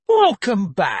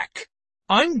Welcome back.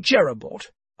 I'm JeremyBot,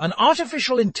 an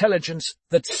artificial intelligence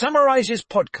that summarizes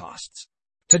podcasts.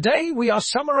 Today we are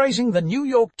summarizing the New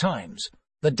York Times,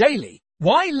 the daily,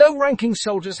 Why Low-Ranking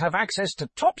Soldiers Have Access to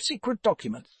Top-Secret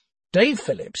Documents. Dave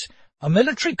Phillips, a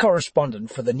military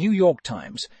correspondent for the New York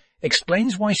Times,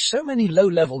 explains why so many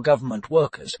low-level government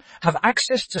workers have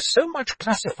access to so much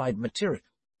classified material.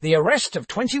 The arrest of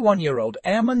 21-year-old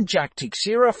Airman Jack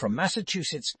Teixeira from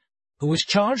Massachusetts, who was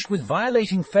charged with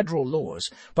violating federal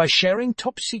laws by sharing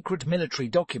top-secret military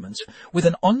documents with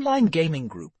an online gaming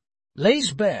group,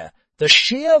 lays bare the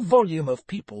sheer volume of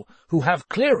people who have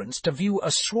clearance to view a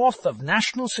swath of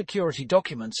national security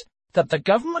documents that the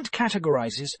government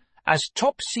categorizes as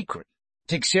top secret.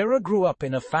 Teixeira grew up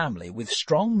in a family with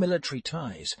strong military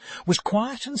ties, was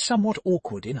quiet and somewhat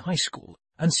awkward in high school,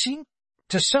 and seemed,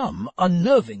 to some,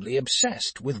 unnervingly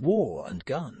obsessed with war and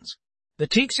guns. The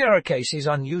Teixeira case is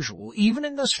unusual even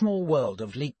in the small world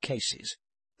of leaked cases.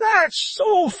 That's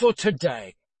all for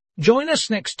today. Join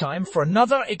us next time for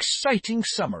another exciting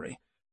summary.